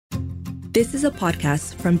This is a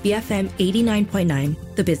podcast from BFM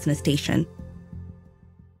 89.9, the business station.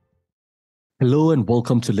 Hello and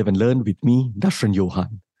welcome to Live and Learn with me, Dashran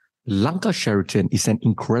Johan. Langkah Sheraton is an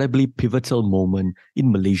incredibly pivotal moment in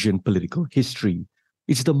Malaysian political history.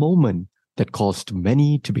 It's the moment that caused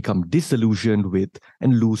many to become disillusioned with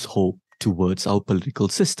and lose hope towards our political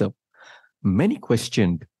system. Many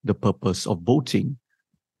questioned the purpose of voting.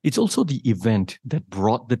 It's also the event that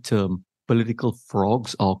brought the term political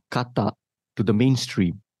frogs or katak to the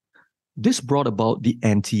mainstream. This brought about the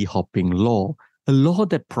anti-hopping law, a law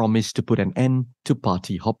that promised to put an end to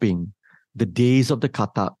party hopping. The days of the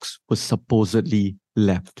kataks were supposedly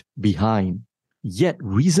left behind. Yet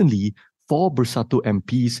recently, 4 Bersatu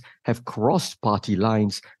MPs have crossed party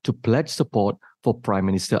lines to pledge support for Prime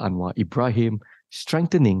Minister Anwar Ibrahim,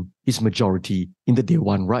 strengthening his majority in the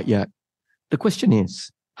Dewan Rakyat. The question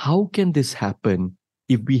is, how can this happen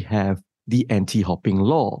if we have the anti-hopping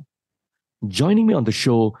law? Joining me on the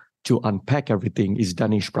show to unpack everything is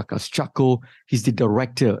Danesh Prakash Chako. He's the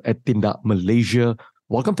director at Tindak Malaysia.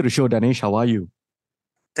 Welcome to the show, Danesh. How are you?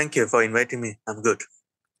 Thank you for inviting me. I'm good.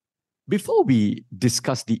 Before we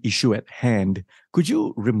discuss the issue at hand, could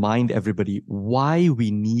you remind everybody why we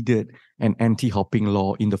needed an anti-hopping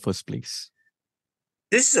law in the first place?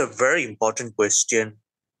 This is a very important question,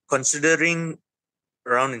 considering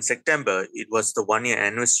around in September, it was the 1-year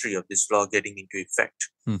anniversary of this law getting into effect.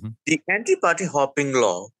 The anti-party hopping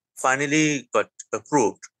law finally got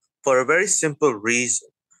approved for a very simple reason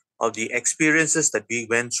of the experiences that we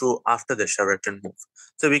went through after the Sheraton move.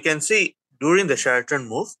 So we can see during the Sheraton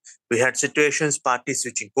move, we had situations, parties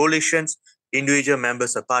switching coalitions, individual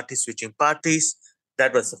members of parties switching parties.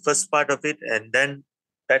 That was the first part of it. And then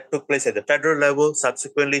that took place at the federal level.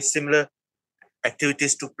 Subsequently, similar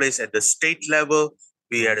activities took place at the state level.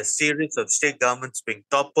 We had a series of state governments being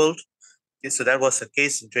toppled. Okay, so that was the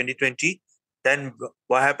case in 2020. Then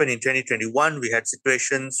what happened in 2021, we had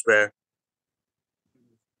situations where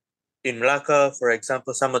in Malacca, for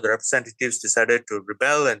example, some of the representatives decided to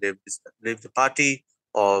rebel and they leave the party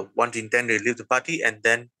or intend to leave the party, and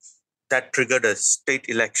then that triggered a state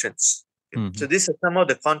elections. So these are some of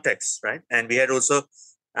the contexts, right? And we had also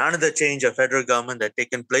another change of federal government that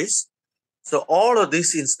taken place. So all of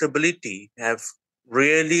this instability have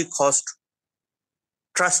really caused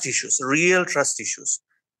trust issues, real trust issues.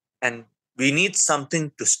 And we need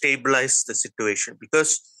something to stabilize the situation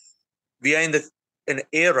because we are in an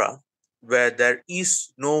era where there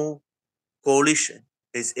is no coalition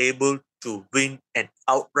is able to win an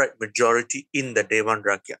outright majority in the Dewan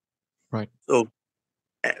Rakyat. Right. So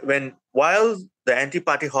while the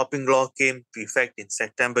anti-party hopping law came to effect in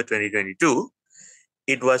September 2022,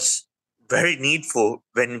 it was very needful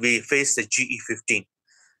when we faced the GE15.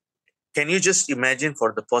 Can you just imagine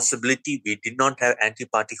for the possibility we did not have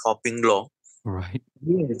anti-party hopping law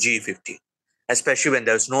in the GE15, especially when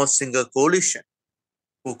there was no single coalition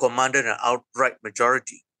who commanded an outright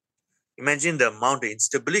majority? Imagine the amount of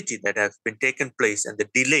instability that have been taken place and the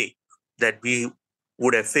delay that we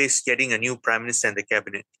would have faced getting a new prime minister and the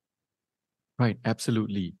cabinet. Right,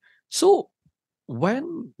 absolutely. So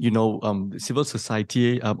when, civil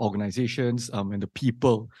society organizations and the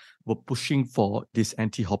people were pushing for this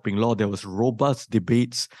anti-hopping law, there was robust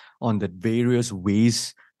debates on the various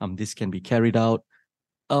ways this can be carried out.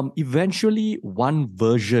 Eventually, one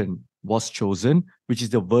version was chosen, which is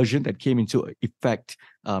the version that came into effect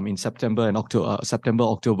in September,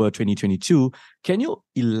 October 2022. Can you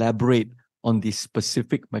elaborate on the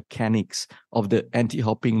specific mechanics of the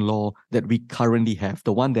anti-hopping law that we currently have,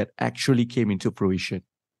 the one that actually came into fruition?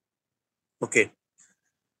 Okay.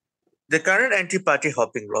 The current anti-party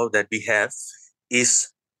hopping law that we have is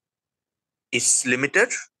limited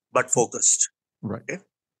but focused. Right. Okay?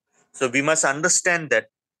 So we must understand that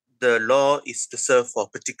the law is to serve for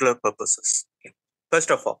particular purposes. Okay? First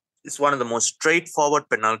of all, it's one of the most straightforward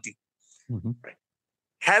penalty. Right?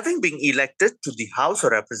 Having been elected to the House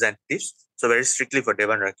of Representatives, so very strictly for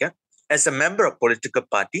Dewan Rakyat, as a member of political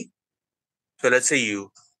party, so let's say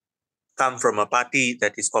you come from a party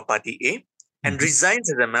that is called Party A and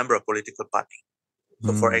resigns as a member of political party.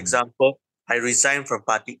 So for example, I resigned from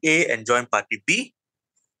Party A and joined Party B,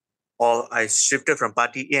 or I shifted from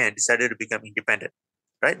Party A and decided to become independent,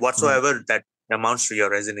 right? Whatsoever that amounts to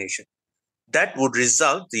your resignation. That would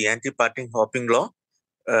result the anti-party hopping law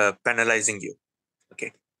penalizing you.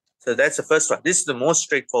 Okay, so that's the first one. This is the most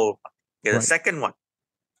straightforward one. Okay, the second one,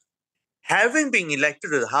 having been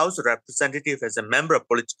elected to the House of Representatives as a member of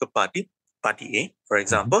political party, Party A, for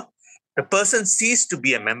example, the person ceased to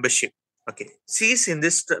be a membership. Okay, cease in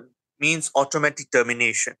this means automatic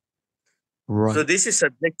termination. Right. So this is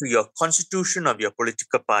subject to your constitution of your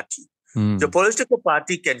political party. The political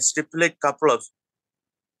party can stipulate a couple of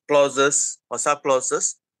clauses or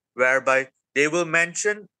sub-clauses whereby they will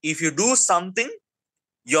mention if you do something,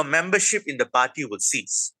 your membership in the party will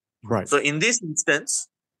cease. Right. So in this instance,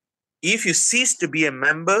 if you cease to be a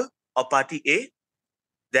member of Party A,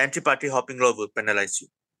 the anti-party hopping law will penalize you.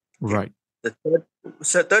 Okay. Right. The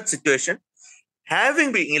third situation,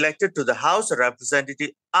 having been elected to the House of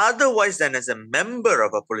Representatives otherwise than as a member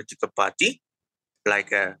of a political party,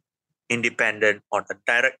 like a independent or a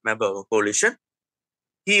direct member of a coalition,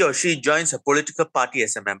 he or she joins a political party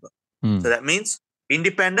as a member. So that means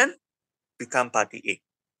independent become Party A.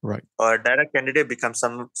 Right. Or a direct candidate becomes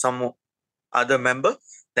some other member,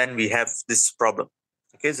 then we have this problem.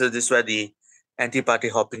 Okay, so this is where the anti-party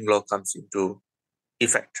hopping law comes into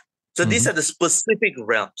effect. So these are the specific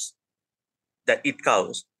realms that it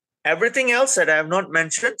covers. Everything else that I have not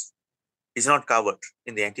mentioned is not covered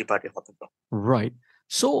in the anti-party hopping law. Right.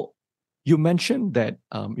 So you mentioned that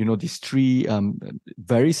these three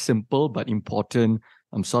very simple but important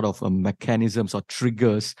sort of mechanisms or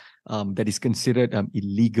triggers that is considered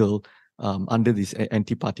illegal under this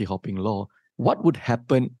anti-party hopping law. What would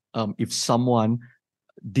happen if someone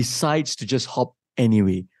decides to just hop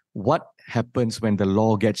anyway? What happens when the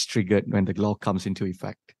law gets triggered, when the law comes into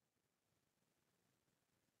effect?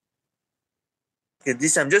 Okay,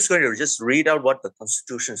 I'm just going to read out what the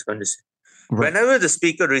Constitution is going to say. Right. Whenever the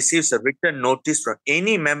Speaker receives a written notice from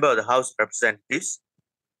any member of the House of Representatives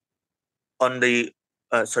on the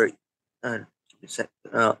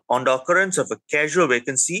occurrence of a casual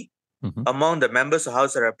vacancy among the members of the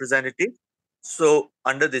House of Representatives, so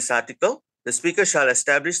under this article, the Speaker shall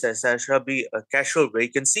establish that there shall be a casual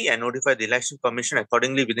vacancy and notify the Election Commission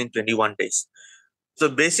accordingly within 21 days. So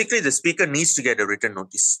basically, the Speaker needs to get a written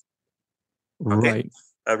notice. Okay? Right.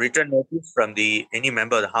 A written notice from any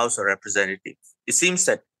member of the House or Representative. It seems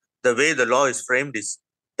that the way the law is framed is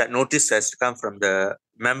that notice has to come from the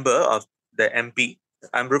member of the MP.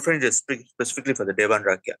 I'm referring to specifically for the Dewan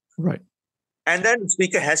Rakyat. Right. And then the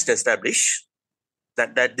Speaker has to establish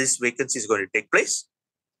that this vacancy is going to take place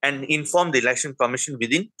and inform the Election Commission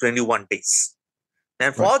within 21 days.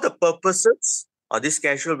 And for the purposes of this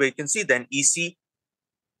casual vacancy, then EC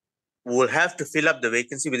will have to fill up the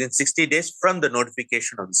vacancy within 60 days from the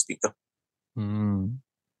notification of the Speaker.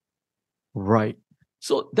 Right.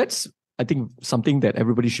 So that's, I think, something that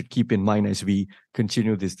everybody should keep in mind as we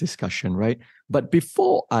continue this discussion, right? But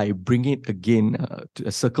before I bring it again,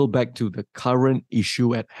 to circle back to the current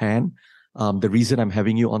issue at hand, the reason I'm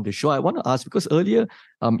having you on the show, I want to ask, because earlier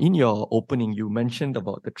in your opening, you mentioned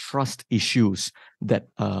about the trust issues that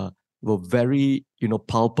were very,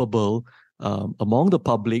 palpable among the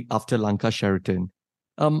public after Lanka Sheraton.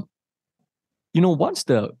 Once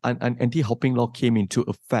the anti-hopping law came into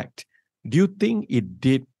effect, do you think it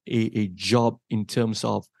did a job in terms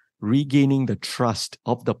of regaining the trust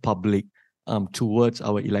of the public towards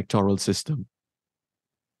our electoral system?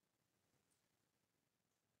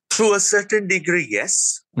 To a certain degree,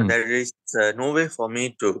 yes. There is no way for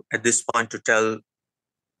me to, at this point, to tell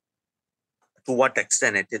to what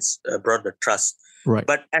extent it is brought the trust. Right.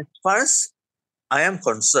 But as far as I am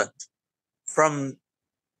concerned, from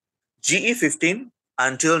GE15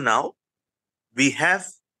 until now, we have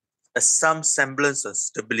some semblance of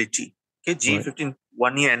stability. Okay, GE15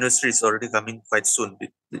 1-year anniversary is already coming quite soon,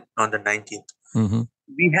 on the 19th.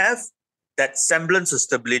 We have that semblance of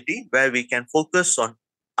stability where we can focus on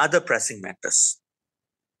other pressing matters.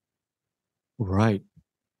 Right.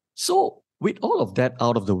 So, with all of that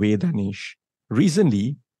out of the way, Danish,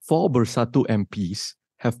 recently, 4 Bersatu MPs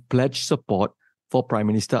have pledged support for Prime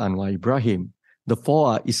Minister Anwar Ibrahim. The 4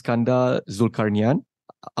 are Iskandar Zulkarnain,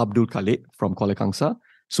 Abdul Khalid from Kuala Kangsar,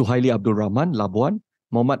 Suhaili Abdul Rahman, Labuan,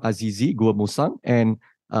 Muhammad Azizi, Gua Musang, and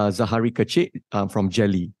Zahari Kecik from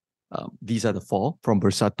Jelly. These are the 4 from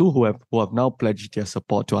Bersatu who have now pledged their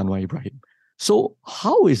support to Anwar Ibrahim. So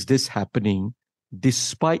how is this happening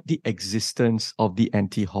despite the existence of the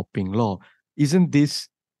anti-hopping law? Isn't this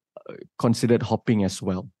considered hopping as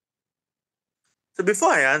well? So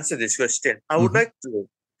before I answer this question, I would like to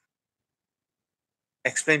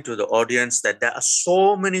explain to the audience that there are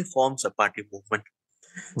so many forms of party movement.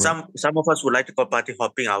 Right. Some of us would like to call party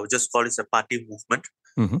hopping. I would just call it a party movement.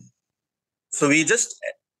 So we just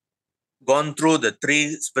gone through the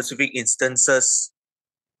 3 specific instances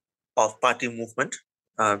of party movement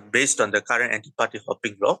based on the current anti-party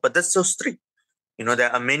hopping law, but that's those 3.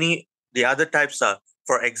 There are many. The other types are,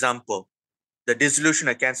 for example, the dissolution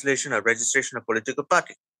or cancellation or registration of political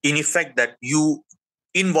party. In effect, that you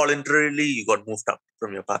involuntarily got moved up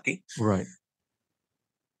from your party. Right.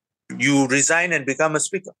 You resign and become a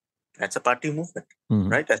speaker. That's a party movement,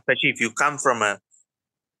 right? Especially if you come from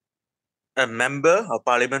a member of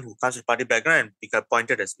parliament who comes from party background and become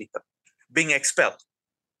appointed as speaker. Being expelled.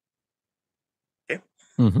 Okay?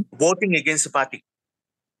 Voting against the party.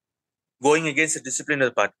 Going against the discipline of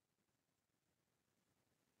the party.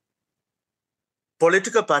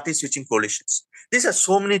 Political parties switching coalitions. These are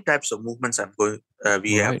so many types of movements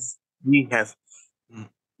we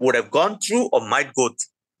would have gone through or might go through.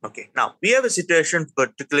 Okay, now we have a situation,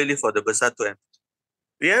 particularly for the Bersatu MP.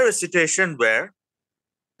 We have a situation where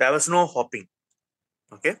there was no hopping.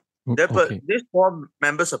 Okay, these 4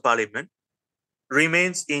 members of parliament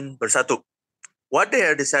remains in Bersatu. What they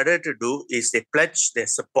have decided to do is they pledge their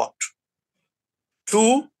support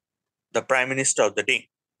to the Prime Minister of the day.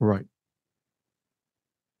 Right.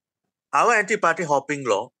 Our anti-party hopping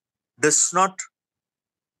law does not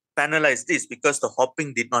penalize this because the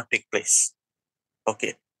hopping did not take place.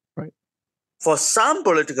 Okay. Right. For some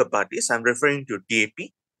political parties, I'm referring to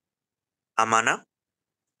DAP, Amanah,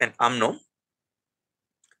 and UMNO.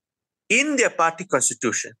 In their party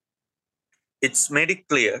constitution, it's made it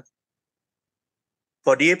clear,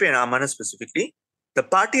 for DAP and Amanah specifically, the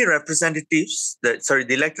party representatives, the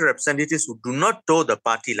elected representatives who do not toe the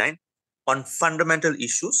party line on fundamental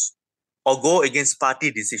issues or go against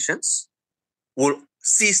party decisions will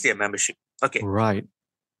cease their membership. Okay. Right.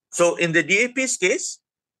 So in the DAP's case,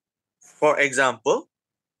 for example,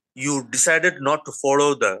 you decided not to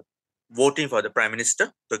follow the voting for the Prime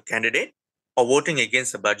Minister, the candidate, or voting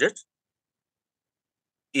against the budget.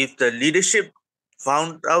 If the leadership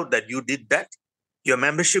found out that you did that, your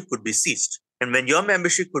membership could be seized. And when your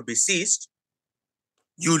membership could be seized,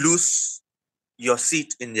 you lose your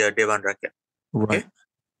seat in the Dewan Rakyat. Right. Okay?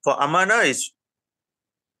 For Amanah,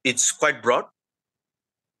 it's quite broad.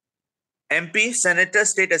 MP, senator,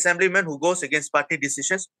 state assemblyman who goes against party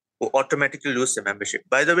decisions will automatically lose their membership.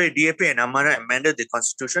 By the way, DAP and Amanah amended the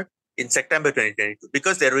constitution in September 2022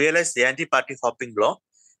 because they realized the anti-party hopping law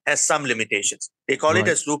has some limitations. They call it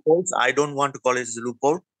as loopholes. I don't want to call it as a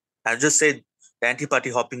loophole. I'll just say the anti-party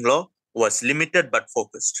hopping law was limited but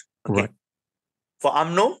focused. Okay. Right. For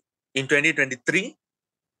UMNO, in 2023,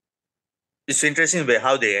 it's interesting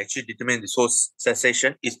how they actually determine this whole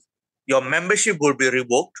cessation is your membership will be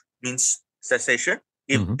revoked, means cessation,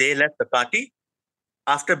 if they left the party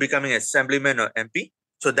after becoming assemblyman or MP.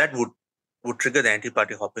 So that would trigger the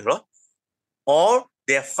anti-party hopping law. Or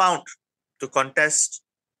they are found to contest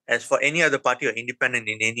as for any other party or independent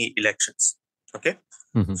in any elections. Okay.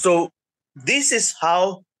 So this is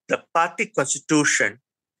how the party constitution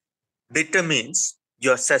determines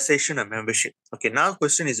your cessation of membership. Okay, now the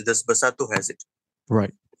question is, does Bersatu has it?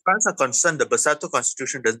 Right. As far as I'm concerned, the Bersatu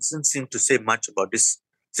constitution doesn't seem to say much about this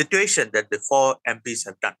situation that the 4 MPs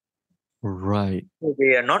have done. Right. So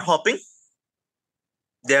they are not hopping.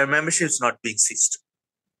 Their membership is not being seized.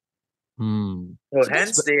 So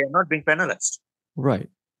hence, they are not being penalized. Right.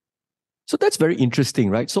 So that's very interesting,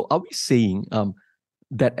 right? So are we saying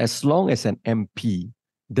that as long as an MP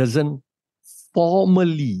doesn't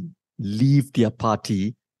formally leave their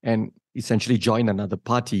party and essentially join another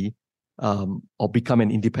party or become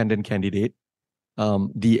an independent candidate,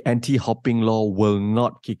 the anti-hopping law will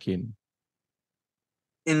not kick in?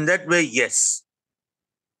 In that way, yes.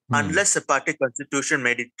 Unless the party constitution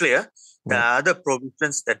made it clear, there are other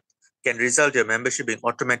provisions that can result in membership being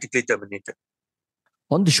automatically terminated.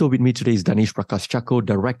 On the show with me today is Danesh Prakash Chako,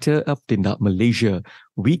 Director of Tindak Malaysia.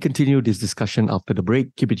 We continue this discussion after the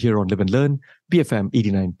break. Keep it here on Live and Learn, BFM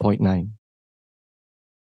 89.9.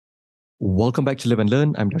 Welcome back to Live and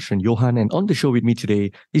Learn. I'm Darshan Johan, and on the show with me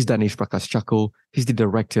today is Danesh Prakash Chako. He's the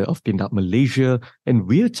Director of Tindak Malaysia, and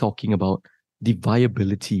we're talking about the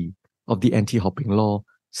viability of the anti-hopping law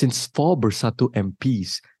since 4 Bersatu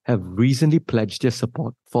MPs have recently pledged their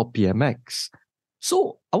support for PMX.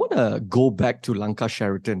 So I want to go back to Langkah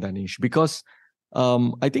Sheraton, Danesh, because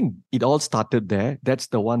I think it all started there. That's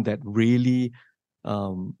the one that really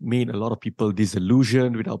made a lot of people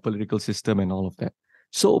disillusioned with our political system and all of that.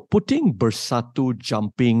 So putting Bersatu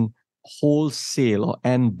jumping wholesale or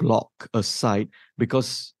en bloc aside,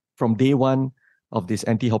 because from day one of this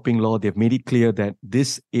anti-hopping law, they've made it clear that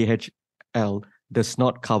this AHL does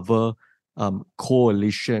not cover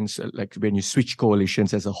coalitions, like when you switch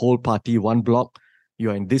coalitions as a whole party, one bloc,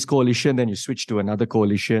 you're in this coalition, then you switch to another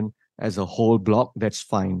coalition as a whole bloc, that's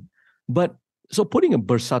fine. But so putting a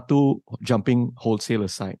Bersatu jumping wholesale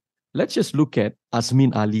aside, let's just look at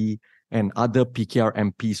Azmin Ali and other PKR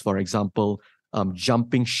MPs, for example,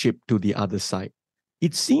 jumping ship to the other side.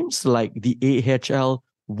 It seems like the AHL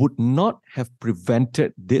would not have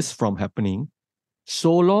prevented this from happening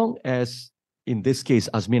so long as, in this case,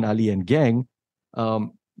 Azmin Ali and gang,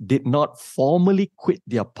 did not formally quit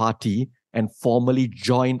their party and formally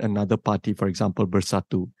join another party, for example,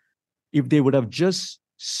 Bersatu. If they would have just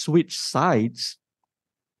switched sides,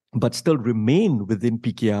 but still remain within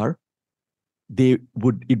PKR, the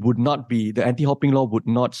anti-hopping law would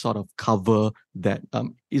not sort of cover that.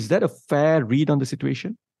 Is that a fair read on the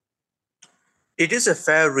situation? It is a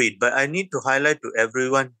fair read, but I need to highlight to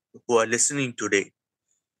everyone who are listening today,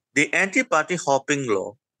 the anti-party hopping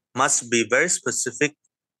law must be very specific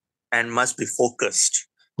and must be focused.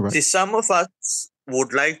 Right. See, some of us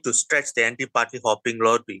would like to stretch the anti-party hopping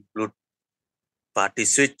law to include party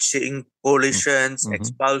switching, coalitions,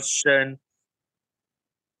 expulsion,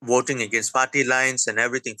 voting against party lines and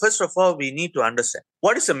everything. First of all, we need to understand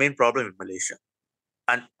what is the main problem in Malaysia,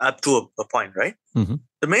 and up to a point, right?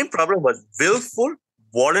 The main problem was willful,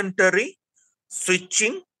 voluntary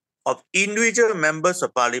switching of individual members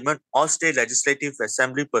of parliament or state legislative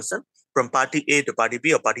assembly person from party A to party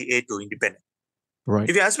B or party A to independent. Right.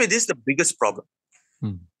 If you ask me, this is the biggest problem.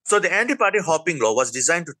 So the anti-party hopping law was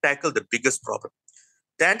designed to tackle the biggest problem.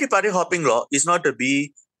 The anti-party hopping law is not to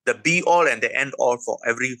be the be-all and the end-all for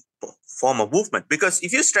every form of movement. Because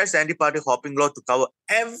if you stretch the anti-party hopping law to cover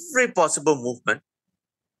every possible movement,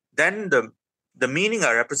 then the meaning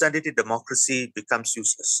of representative democracy becomes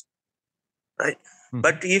useless, right?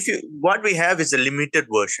 But what we have is a limited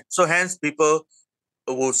version. So hence people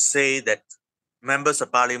will say that members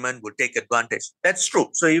of parliament would take advantage. That's true.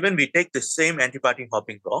 So even we take the same anti-party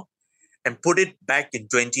hopping law and put it back in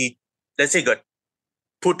let's say got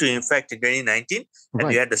put in effect in 2019, and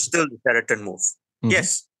we had the still the Sheraton move.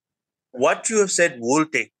 Yes, what you have said will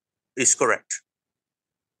take is correct.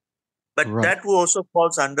 But that will also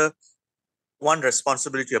falls under one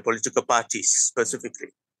responsibility of political parties specifically.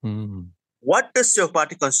 What does your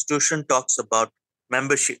party constitution talks about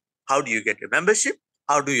membership? How do you get your membership?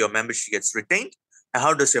 How do your membership gets retained? And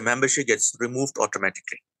how does your membership gets removed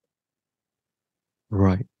automatically?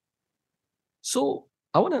 Right. So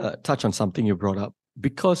I want to touch on something you brought up,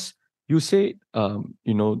 because you say,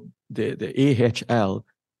 the AHL,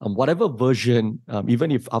 whatever version,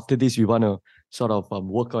 even if after this we want to sort of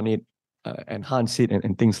work on it, enhance it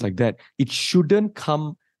and things like that, it shouldn't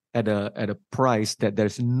come at a price that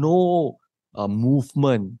there's no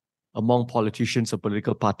movement among politicians or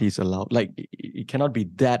political parties allowed. Like it cannot be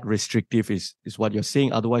that restrictive is what you're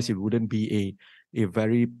saying. Otherwise, it wouldn't be a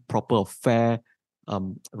very proper, fair,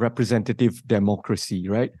 representative democracy,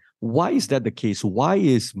 right? Why is that the case? Why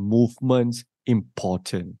is movements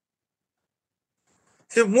important?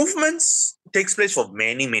 The movements takes place for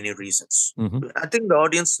many, many reasons. I think the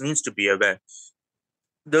audience needs to be aware.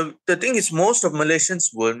 The thing is, most of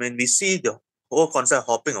Malaysians will, when we see the whole concept of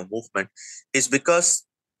hopping a movement, is because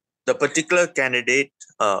the particular candidate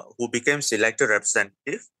who became elected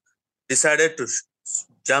representative decided to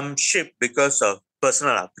jump ship because of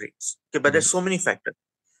personal upgrades. Okay, but there's so many factors.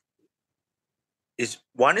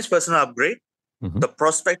 One is personal upgrade, the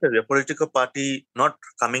prospect of your political party not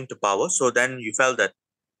coming to power. So then you felt that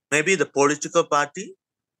maybe the political party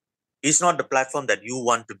is not the platform that you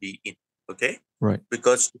want to be in. Okay? Right.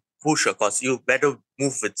 Because to push a cause, you better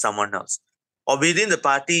move with someone else. Or within the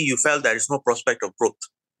party, you felt there is no prospect of growth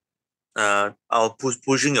or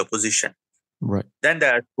pushing your position. Right. Then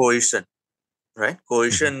there is coalition, right?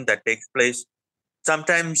 Coalition that takes place.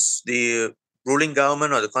 Sometimes the ruling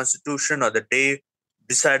government or the constitution or the day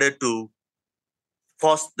decided to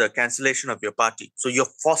force the cancellation of your party. So you're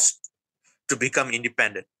forced to become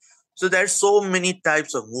independent. So there's so many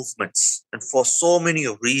types of movements and for so many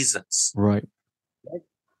reasons. Right.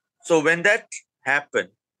 So when that happened,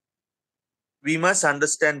 we must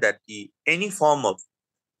understand that any form of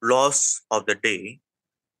laws of the day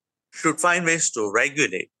should find ways to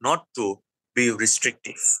regulate, not to be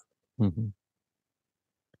restrictive.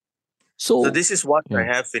 So this is what I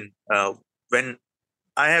have when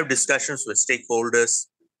I have discussions with stakeholders.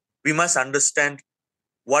 We must understand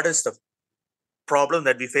what is the problem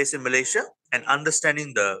that we face in Malaysia and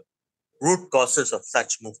understanding the root causes of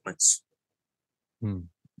such movements.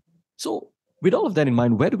 So with all of that in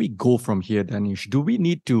mind, where do we go from here, Danish? Do we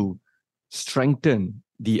need to strengthen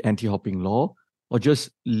the anti-hopping law or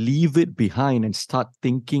just leave it behind and start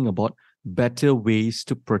thinking about better ways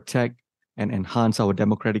to protect and enhance our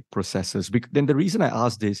democratic processes? Then the reason I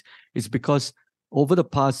ask this is because over the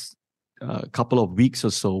past couple of weeks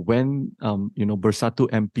or so, when Bersatu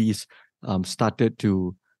MPs started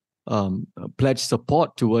to pledge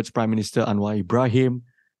support towards Prime Minister Anwar Ibrahim,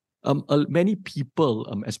 many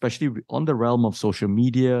people, especially on the realm of social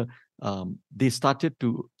media, they started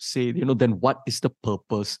to say, then what is the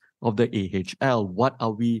purpose of the AHL? What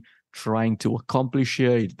are we trying to accomplish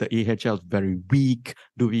here? The AHL is very weak.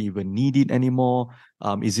 Do we even need it anymore?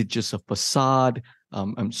 Is it just a facade?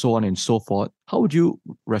 And so on and so forth. How would you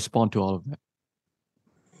respond to all of that?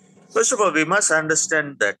 First of all, we must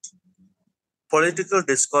understand that political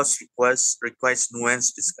discourse requires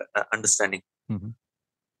nuanced understanding. Mm-hmm.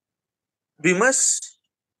 We must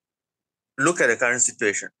look at the current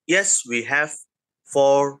situation. Yes, we have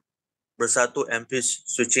 4 Bersatu MPs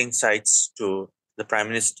switching sides to the Prime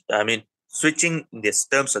Minister. I mean, switching in the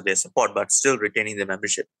terms of their support, but still retaining the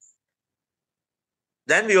membership.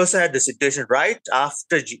 Then we also had the situation right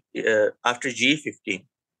after G15.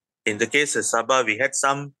 In the case of Sabah, we had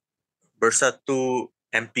some Bersatu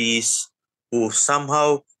MPs who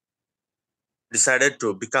somehow decided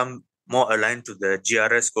to become more aligned to the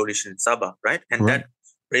GRS coalition in Sabah, right? And that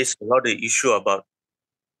raised a lot of issue about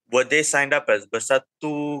were they signed up as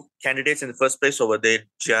Bersatu candidates in the first place, or were they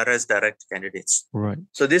GRS direct candidates? Right.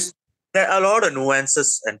 So there are a lot of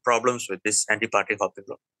nuances and problems with this anti-party hopping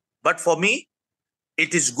law. But for me,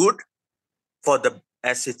 it is good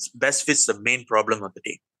as it best fits the main problem of the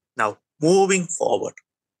day. Now, moving forward,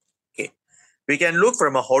 we can look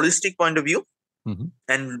from a holistic point of view, mm-hmm.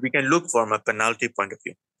 and we can look from a penalty point of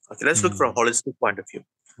view. Okay, let's look from a holistic point of view.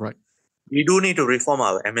 Right. We do need to reform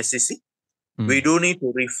our MSCC. We do need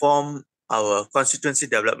to reform our constituency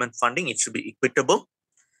development funding. It should be equitable,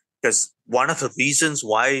 because one of the reasons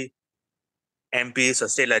why MPs or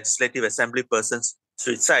state legislative assembly persons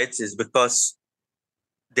switch sides is because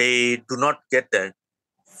they do not get the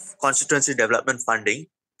constituency development funding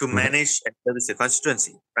to manage and service the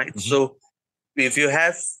constituency, right? Mm-hmm. So if you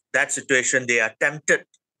have that situation, they are tempted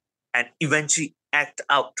and eventually act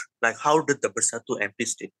out, like how did the Bersatu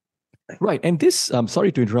MPs did. Right. And this,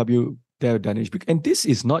 sorry to interrupt you there, Danish, and this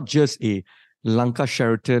is not just a Lanka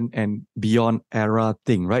Sheraton and beyond era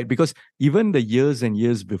thing, right? Because even the years and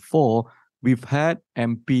years before, we've had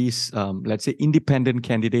MPs, let's say independent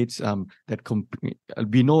candidates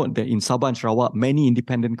we know that in Sabah and Sarawak, many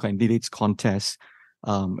independent candidates contest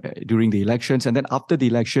during the elections. And then after the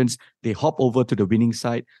elections, they hop over to the winning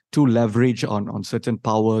side to leverage on certain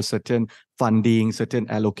power, certain funding, certain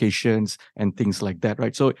allocations, and things like that,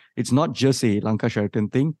 right? So it's not just a Lanka Sheraton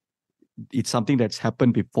thing. It's something that's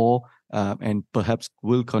happened before and perhaps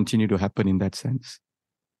will continue to happen in that sense.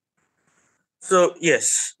 So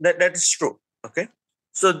yes, that is true. Okay.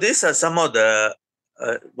 So these are some of the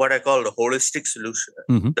what I call the holistic solution,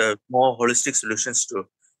 the more holistic solutions to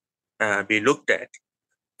be looked at.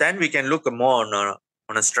 Then we can look more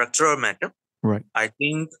on a structural matter. Right. I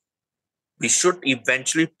think we should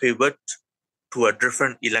eventually pivot to a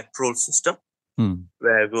different electoral system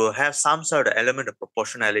where we'll have some sort of element of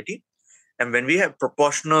proportionality. And when we have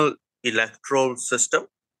proportional electoral system,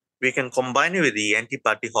 we can combine it with the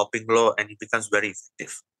anti-party hopping law, and it becomes very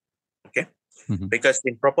effective. Okay? Mm-hmm. Because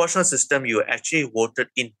in proportional system, you actually voted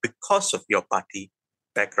in because of your party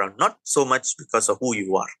background, not so much because of who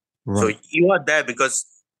you are. Right. So you are there because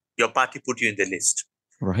your party put you in the list.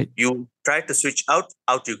 Right. You try to switch out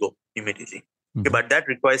you go immediately. Mm-hmm. Okay, but that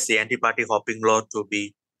requires the anti-party hopping law to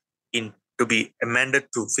be amended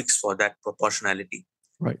to fix for that proportionality.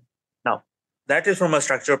 Right. Now, that is from a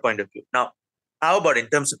structural point of view. Now, how about in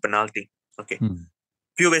terms of penalty? Okay.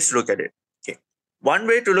 Few ways to look at it. Okay. One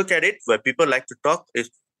way to look at it, where people like to talk, is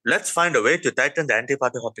let's find a way to tighten the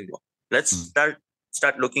anti-party hopping law. Let's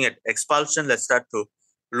start looking at expulsion. Let's start to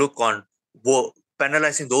look on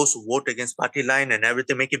penalizing those who vote against party line and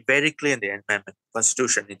everything. Make it very clear in the amendment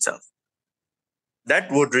constitution itself.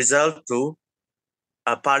 That would result to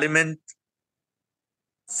a parliament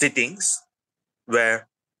sittings where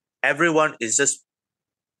everyone is just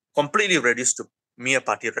completely reduced to mere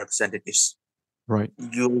party representatives. Right.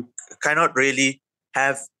 You cannot really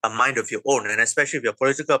have a mind of your own. And especially if your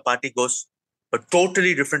political party goes a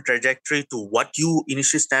totally different trajectory to what you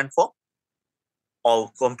initially stand for,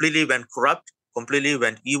 or completely went corrupt, completely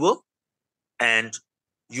went evil, and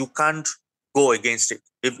you can't go against it.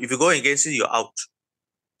 If you go against it, you're out,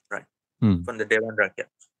 right? From the Dewan Rakyat.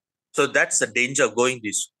 So that's the danger of going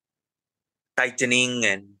this tightening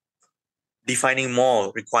and defining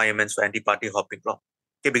more requirements for anti-party hopping law.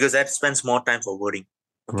 Okay, because that spends more time for voting.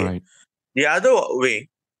 Okay. Right. The other way,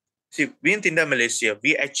 see, we in Tinda Malaysia,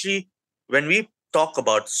 we actually, when we talk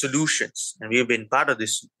about solutions, and we've been part of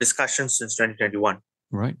this discussion since 2021.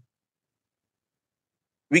 Right.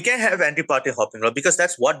 We can have anti-party hopping law because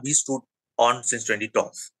that's what we stood on since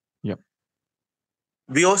 2012. Yep.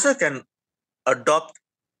 We also can adopt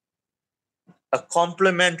a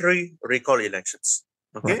complementary recall elections.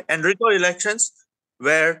 Okay. Right. And recall elections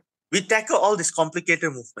where we tackle all these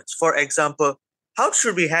complicated movements. For example, how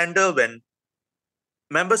should we handle when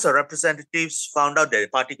members or representatives found out that the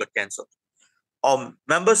party got cancelled, or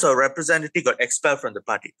members or representative got expelled from the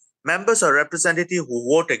party, members or representative who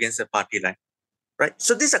vote against the party line, right?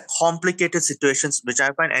 So these are complicated situations which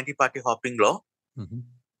I find anti-party hopping law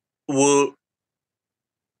will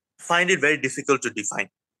find it very difficult to define.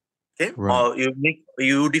 Okay, Right. or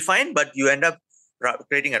you define, but you end up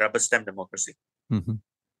creating a rubber stamp democracy.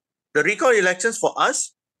 The recall elections for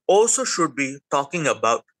us also should be talking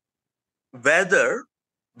about whether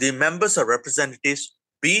the members or representatives,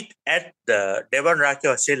 be it at the Dewan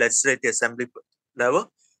Rakyat or State Legislative Assembly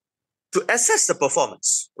level, to assess the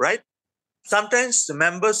performance, right? Sometimes the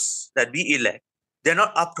members that we elect, they're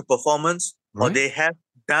not up to performance, or they have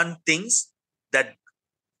done things that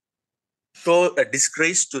show a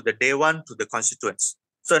disgrace to the Dewan, to the constituents.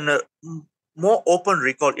 So in a more open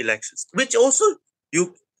recall elections, which also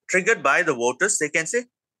you triggered by the voters, they can say,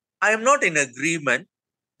 I am not in agreement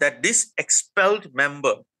that this expelled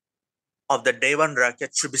member of the Dewan Rakyat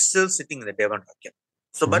should be still sitting in the Dewan Rakyat.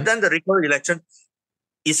 So, but then the recall election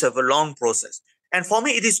is of a long process. And for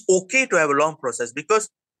me, it is okay to have a long process, because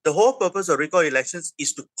the whole purpose of recall elections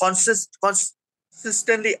is to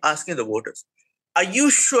consistently asking the voters, are you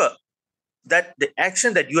sure that the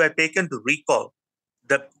action that you have taken to recall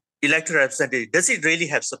the elected representative, does it really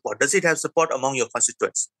have support? Does it have support among your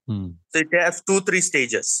constituents? So it has 2-3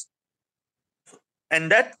 stages. And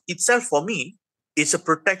that itself, for me, is a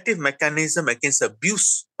protective mechanism against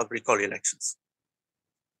abuse of recall elections.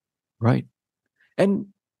 Right. And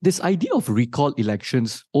this idea of recall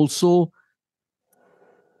elections also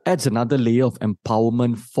adds another layer of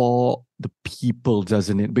empowerment for the people,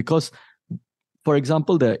 doesn't it? Because, for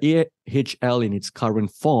example, the AHL in its current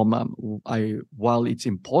form, while it's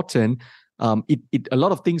important, a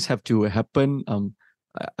lot of things have to happen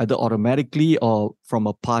either automatically or from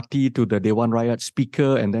a party to the Dewan Rakyat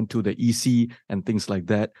speaker and then to the EC and things like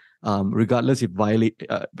that. Regardless if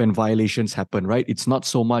when violations happen, right? It's not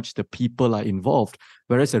so much the people are involved,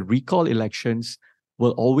 whereas the recall elections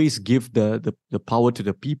will always give the power to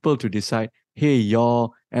the people to decide, hey, your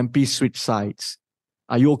MP switched sides.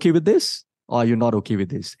 Are you okay with this? Or are you not okay with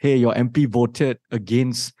this? Hey, your MP voted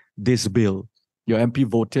against this bill. Your MP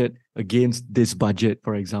voted against this budget,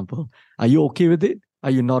 for example. Are you okay with it? Are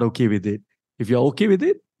you not okay with it? If you're okay with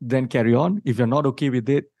it, then carry on. If you're not okay with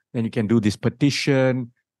it, then you can do this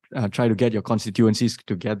petition, try to get your constituencies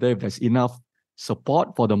together if there's enough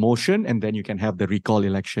support for the motion, and then you can have the recall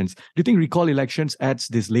elections. Do you think recall elections adds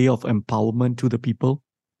this layer of empowerment to the people?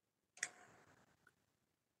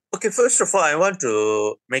 Okay, first of all, I want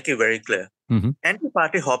to make it very clear.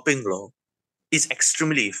 Anti-party hopping law is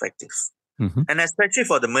extremely effective. And especially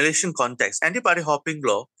for the Malaysian context, anti-party hopping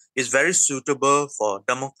law is very suitable for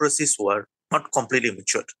democracies who are not completely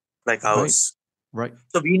matured, like ours. Right.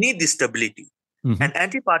 So we need this stability. And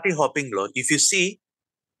anti-party hopping law, if you see,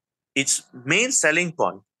 its main selling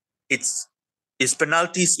point, its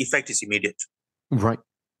penalties effect is immediate. Right.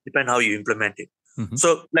 Depend how you implement it.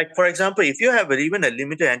 So, like, for example, if you have even a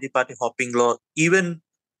limited anti-party hopping law, even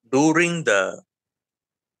during the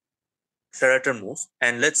Sheraton move,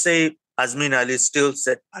 and let's say Azmin Ali still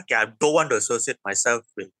said, okay, I don't want to associate myself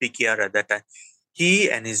with PKR at that time.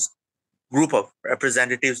 He and his group of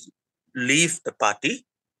representatives leave the party.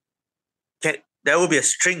 There will be a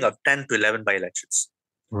string of 10 to 11 by-elections.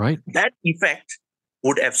 Right. That effect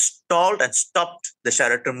would have stalled and stopped the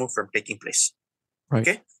Sheraton move from taking place. Right.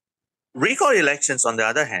 Okay. Recall elections, on the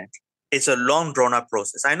other hand, is a long drawn-out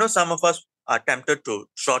process. I know some of us are tempted to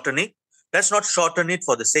shorten it. Let's not shorten it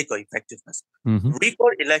for the sake of effectiveness.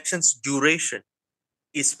 Recall elections duration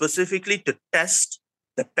is specifically to test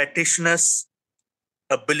the petitioner's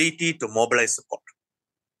ability to mobilize support.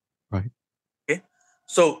 Right. Okay.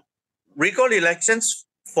 So recall elections,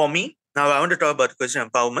 for me, now I want to talk about the question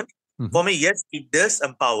of empowerment. For me, yes, it does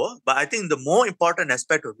empower, but I think the more important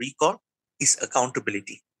aspect of recall is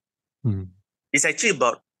accountability. It's actually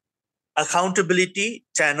about accountability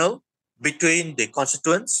channel between the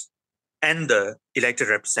constituents and the elected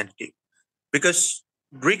representative. Because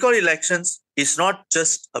recall elections is not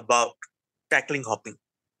just about tackling hopping.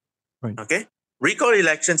 Right. Okay. Recall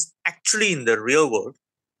elections actually in the real world,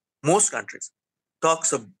 most countries,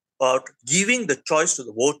 talks about giving the choice to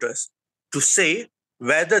the voters to say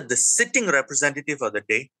whether the sitting representative of the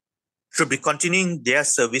day should be continuing their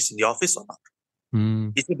service in the office or not.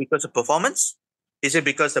 Is it because of performance? Is it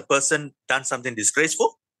because the person done something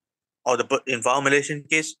disgraceful? Or in our Malaysian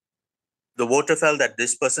case, the voter felt that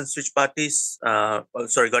this person switched parties,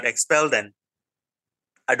 got expelled, and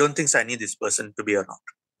I don't think I need this person to be around.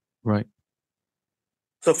 Right.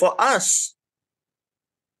 So for us,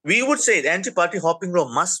 we would say the anti-party hopping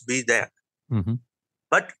law must be there.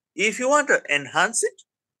 But if you want to enhance it,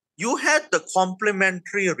 you had the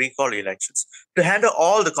complementary recall elections to handle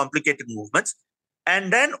all the complicated movements.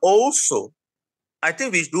 And then also, I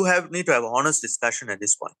think we need to have an honest discussion at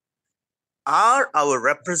this point. Are our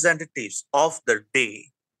representatives of the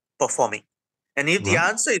day performing? And if the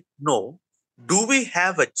answer is no, do we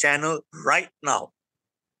have a channel right now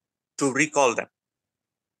to recall them?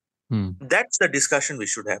 That's the discussion we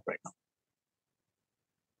should have right now.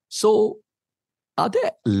 So, are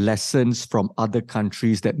there lessons from other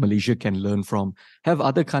countries that Malaysia can learn from? Have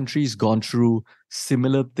other countries gone through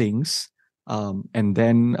similar things? And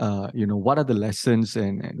then, what are the lessons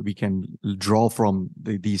and we can draw from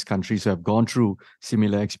these countries who have gone through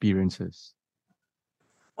similar experiences?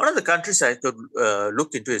 One of the countries I could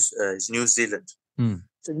look into is New Zealand.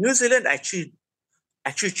 So New Zealand actually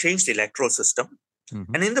changed the electoral system.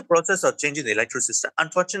 And in the process of changing the electoral system,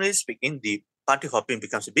 unfortunately speaking, the party hopping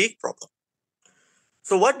becomes a big problem.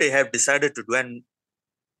 So what they have decided to do, and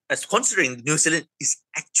as considering New Zealand is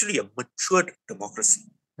actually a matured democracy.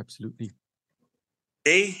 Absolutely.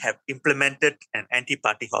 They have implemented an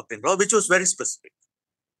anti-party hopping law, which was very specific.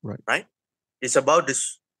 Right? It's about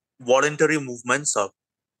this voluntary movements of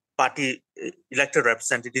party elected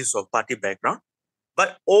representatives of party background.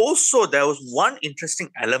 But also there was one interesting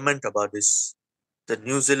element about this, the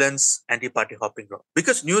New Zealand's anti-party hopping law.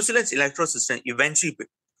 Because New Zealand's electoral system eventually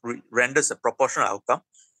renders a proportional outcome.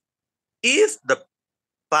 If the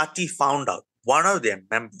party found out one of their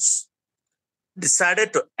members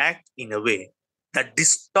decided to act in a way that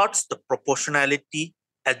distorts the proportionality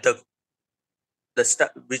at the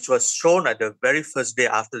start, which was shown at the very first day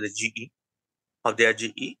after the GE, of their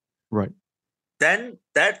GE, then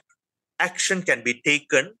that action can be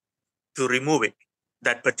taken to remove it,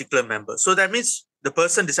 that particular member. So that means the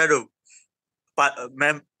person decided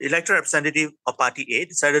elected representative of party A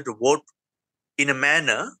decided to vote in a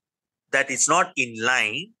manner that is not in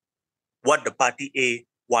line what the party A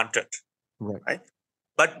wanted. Right?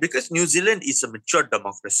 But because New Zealand is a mature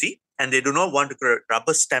democracy and they do not want to create a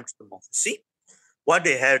rubber stamped democracy, what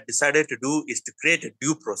they have decided to do is to create a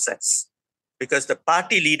due process. Because the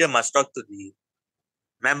party leader must talk to the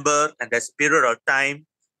member, and there's a period of time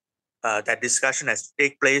that discussion has to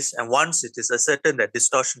take place. And once it is ascertained that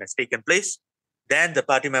distortion has taken place, then the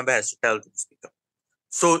party member has to tell the speaker.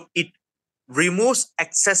 So it removes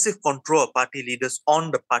excessive control of party leaders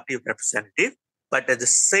on the party representative, but at the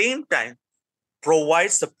same time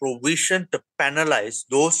provides the provision to penalize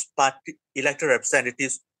those party elected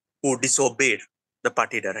representatives who disobeyed the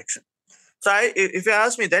party direction. So if you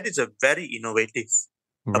ask me, that is a very innovative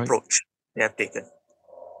approach they have taken.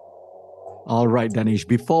 All right, Danish,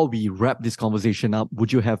 before we wrap this conversation up,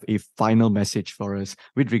 would you have a final message for us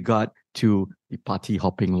with regard to the party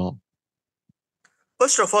hopping law?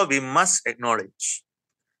 First of all, we must acknowledge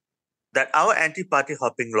that our anti-party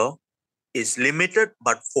hopping law is limited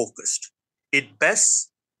but focused. It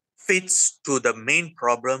best fits to the main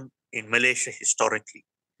problem in Malaysia historically.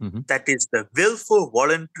 That is the willful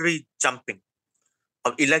voluntary jumping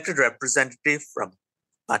of elected representative from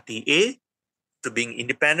party A to being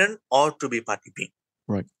independent or to be party B.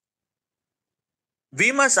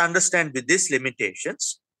 We must understand with these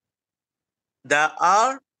limitations, there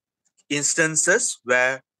are instances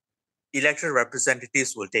where elected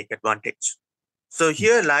representatives will take advantage. So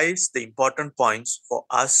here lies the important points for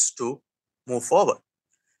us to move forward.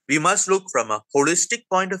 We must look from a holistic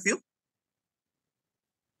point of view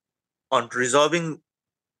on resolving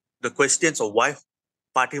the questions of why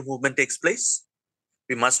party movement takes place.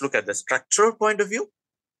 We must look at the structural point of view.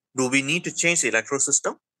 Do we need to change the electoral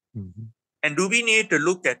system? And do we need to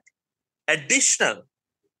look at additional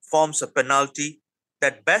forms of penalty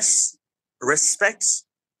that best respects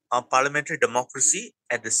our parliamentary democracy,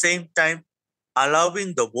 at the same time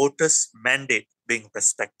allowing the voters' mandate being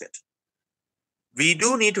respected? We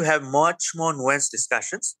do need to have much more nuanced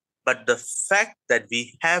discussions, but the fact that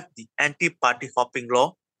we have the anti-party hopping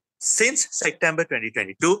law since September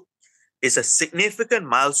 2022 is a significant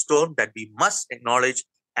milestone that we must acknowledge,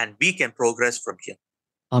 and we can progress from here.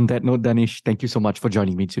 On that note, Danish, thank you so much for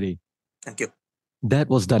joining me today. Thank you. That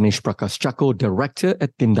was Danish Prakash Chako, Director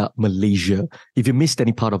at Tindak Malaysia. If you missed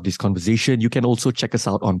any part of this conversation, you can also check us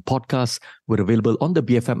out on podcasts. We're available on the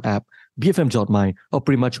BFM app, BFM.my, or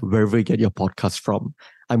pretty much wherever you get your podcasts from.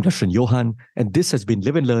 I'm Dashran Johan, and this has been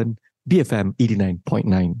Live and Learn, BFM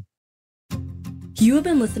 89.9. You have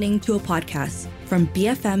been listening to a podcast from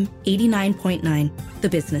BFM 89.9, the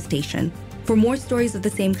business station. For more stories of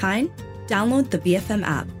the same kind, download the BFM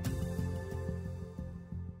app.